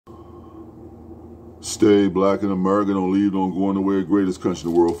Stay black in America, don't leave, don't go anywhere. Greatest country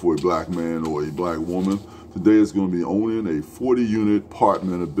in the world for a black man or a black woman. Today is going to be owning a 40-unit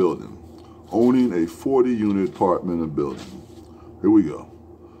apartment in a building. Owning a 40-unit apartment in a building. Here we go.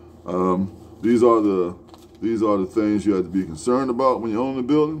 These are the things you have to be concerned about when you own a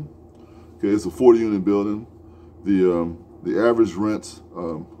building. Okay, it's a 40-unit building. The average rent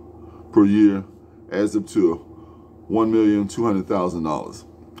per year adds up to $1,200,000.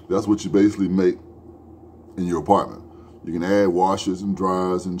 That's what you basically make in your apartment. You can add washers and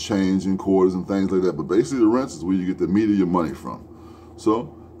dryers and change and quarters and things like that, but basically the rent is where you get the meat of your money from.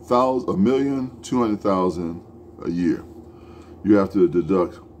 So $1,200,000 a year. You have to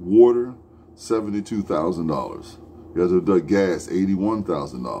deduct water, $72,000. You have to deduct gas,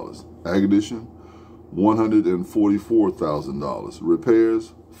 $81,000. Air conditioning, $144,000.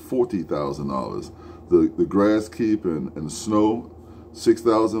 Repairs, $40,000. The grass keep and snow,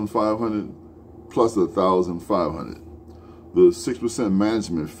 $6,500 plus $1,500. The 6%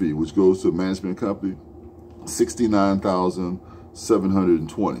 management fee, which goes to a management company,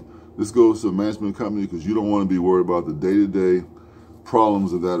 $69,720. This goes to a management company because you don't want to be worried about the day-to-day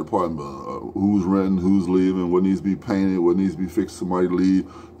problems of that apartment. Who's renting, who's leaving, what needs to be painted, what needs to be fixed, somebody leave,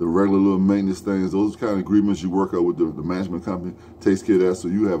 the regular little maintenance things. Those kind of agreements you work out with the management company takes care of that, so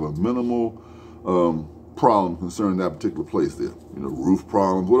you have a minimal problem concerning that particular place there. You know, roof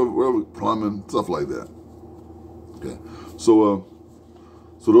problems, whatever, plumbing, stuff like that. Okay, so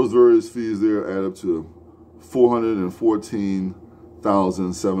those various fees there add up to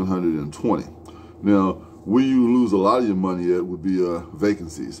 $414,720. Now, where you lose a lot of your money at would be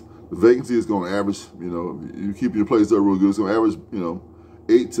vacancies. The vacancy is going to average, you keep your place up real good, it's going to average,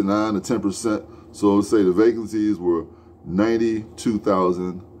 8 to 9 to 10%. So let's say the vacancies were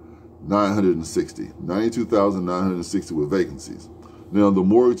 92,960. 92,960 with vacancies. Now, the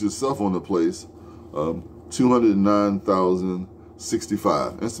mortgage itself on the place,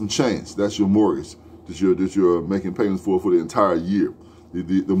 209,065 and some change. That's your mortgage that you're making payments for the entire year.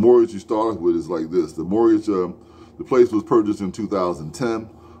 The mortgage you start with is like this. The mortgage, the place was purchased in 2010.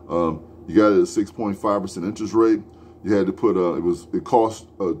 You got it at a 6.5% interest rate. You had to put it cost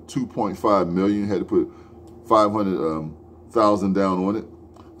 $2.5 million. You had to put $500,000 down on it.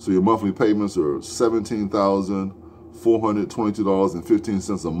 So your monthly payments are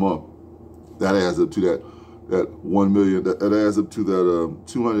 $17,422.15 a month. That adds up to that $1 million. That adds up to that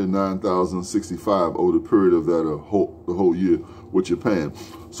 $209,065 over the period of that the whole year, what you're paying.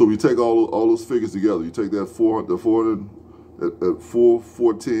 So you take all those figures together. You take that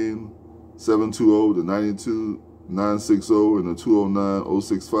 414,720, the 92,960, and the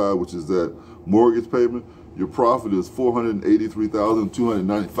 209,065, which is that mortgage payment. Your profit is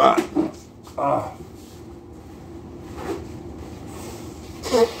 $483,295.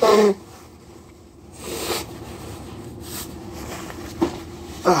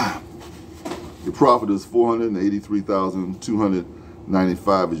 Your profit is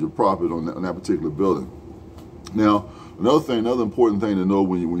 $483,295 is your profit on that particular building. Now, another important thing to know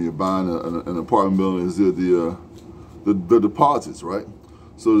when you're buying an apartment building is the deposits, right?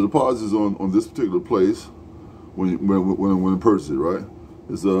 So the deposits on this particular place when you purchase it, right,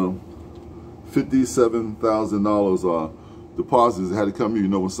 is $57,000 deposits that had to come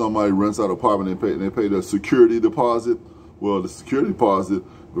in. When somebody rents out an apartment, they pay the security deposit. Well, the security deposit,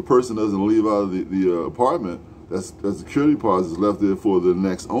 if a person doesn't leave out of the apartment, that security deposit is left there for the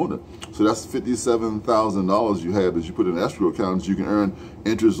next owner. So that's $57,000 you have that you put in an escrow account that you can earn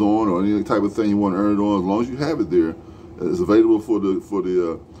interest on, or any type of thing you want to earn it on, as long as you have it there. It's available for the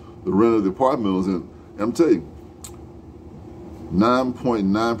rent of the apartments. And I'm telling you,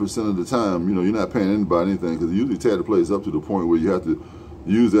 9.9% of the time, you're not paying anybody anything, because they usually tear the place up to the point where you have to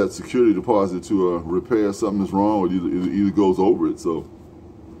use that security deposit to repair something that's wrong, or it either goes over it. So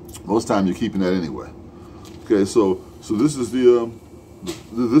most time you're keeping that anyway. Okay, so this is the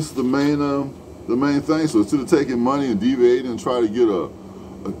main thing. So instead of taking money and deviating and try to get a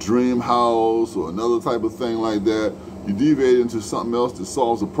dream house or another type of thing like that, you deviate into something else that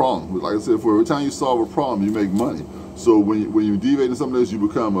solves a problem. Like I said, for every time you solve a problem, you make money. So when you deviate into something else, you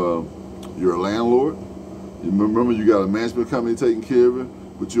become you're a landlord. You remember, you got a management company taking care of it,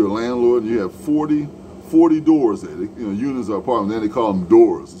 but you're a landlord, and you have 40 doors there. Units are apartments, then they call them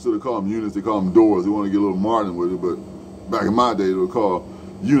doors. Instead of calling them units, they call them doors. They want to get a little modern with it, but back in my day, they would call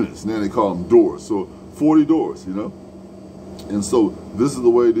units, and then they call them doors. So 40 doors, And so this is the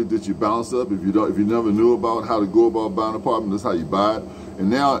way that you bounce up. If you never knew about how to go about buying an apartment, that's how you buy it. And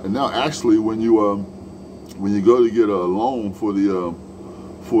now actually, when you go to get a loan for the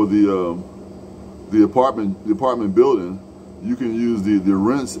apartment building, you can use the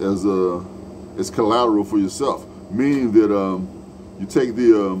rents as as collateral for yourself, meaning that you take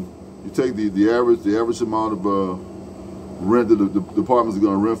the average amount of rent that the apartments are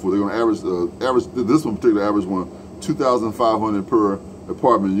going to rent for. They're going to average this one particular average one $2,500 per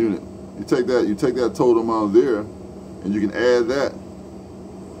apartment unit. You take that total amount there, and you can add that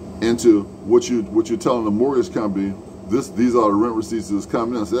into what you're telling the mortgage company. These are the rent receipts that's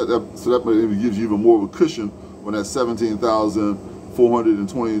coming in. So that maybe gives you even more of a cushion on that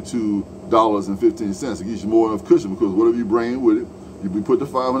 $17,422.15. It gives you more enough cushion, because whatever you bring in with it, you put the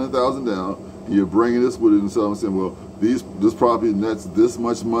 $500,000 down, and you're bringing this with it, and so I'm saying, well, this property nets this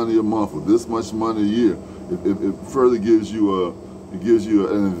much money a month or this much money a year. It further gives you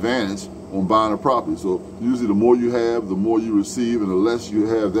an advantage on buying a property. So usually the more you have, the more you receive, and the less you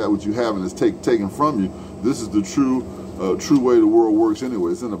have that what you have and it's taken from you. This is the true way the world works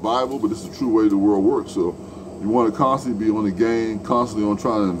anyway. It's in the Bible, but this is the true way the world works. So you want to constantly be on the game, constantly on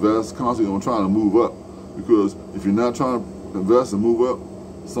trying to invest, constantly on trying to move up. Because if you're not trying to invest and move up,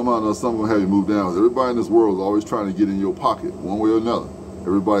 somehow or another, something's going to have you move down. Everybody in this world is always trying to get in your pocket, one way or another.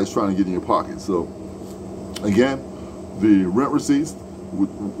 Everybody's trying to get in your pocket. So again, the rent receipts,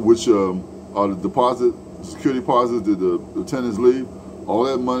 which are the deposit, security deposits that the tenants leave, all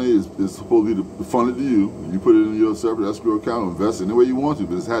that money is supposed to be funded to you. You put it in your separate escrow account, invest it any way you want to,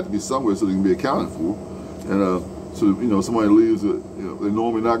 but it's had to be somewhere so they can be accounted for. And so somebody leaves it, they're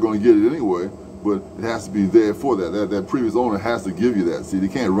normally not going to get it anyway, but it has to be there for that. That previous owner has to give you that. See, they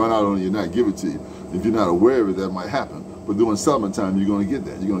can't run out on you and not give it to you. If you're not aware of it, that might happen. But during settlement time, you're going to get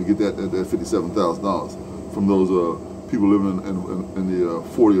that. You're going to get that $57,000 from those people living in the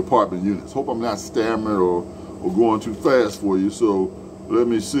 40 apartment units. Hope I'm not stammering or going too fast for you. So let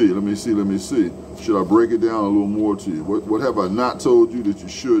me see. Should I break it down a little more to you? What have I not told you that you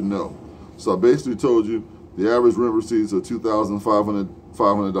should know? So I basically told you the average rent receipts are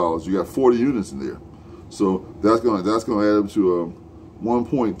 $2,500. You got 40 units in there, so that's gonna add up to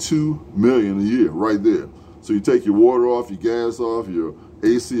 $1.2 million a year right there. So you take your water off, your gas off, your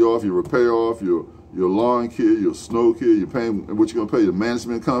AC off, your repair off, your lawn care, your snow care. You're paying what you're gonna pay the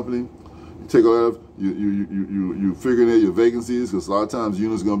management company. You take all that off. You figure out your vacancies, because a lot of times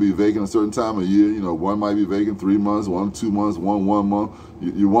units are gonna be vacant a certain time of year. One might be vacant 3 months, 1 2 months, one month.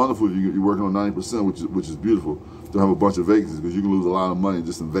 You're wonderful if you're working on 90%, which is beautiful. To have a bunch of vacancies, because you can lose a lot of money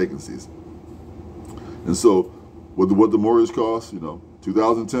just in vacancies. And so, what the mortgage costs,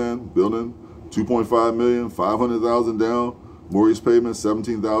 2010 building, $2.5 million, $500,000 down, mortgage payment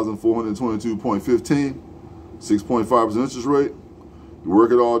 $17,422.15, 6.5% interest rate. You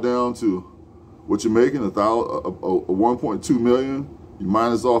work it all down to what you're making, $1.2 million. You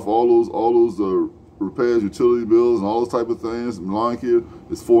minus off all those repairs, utility bills, and all those type of things. Lawn care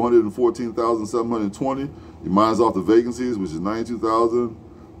is $414,720. You minus off the vacancies, which is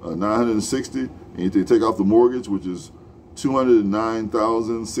 $92,960, and you take off the mortgage, which is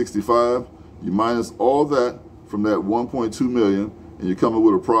 $209,065. You minus all that from that $1.2 million, and you come up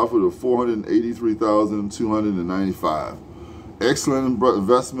with a profit of $483,295. Excellent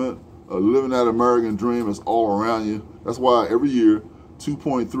investment. Living that American dream is all around you. That's why every year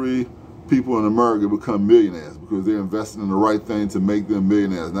 2.3 people in America become millionaires, because they're investing in the right thing to make them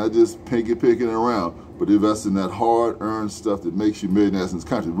millionaires. Not just picking around, but invest in that hard-earned stuff that makes you millionaires in this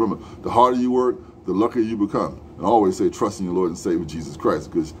country. Remember, the harder you work, the luckier you become. And I always say, trust in your Lord and Savior Jesus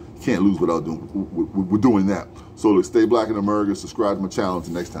Christ, because you can't lose without doing that. So look, stay black in America. Subscribe to my channel.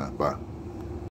 Until next time. Bye.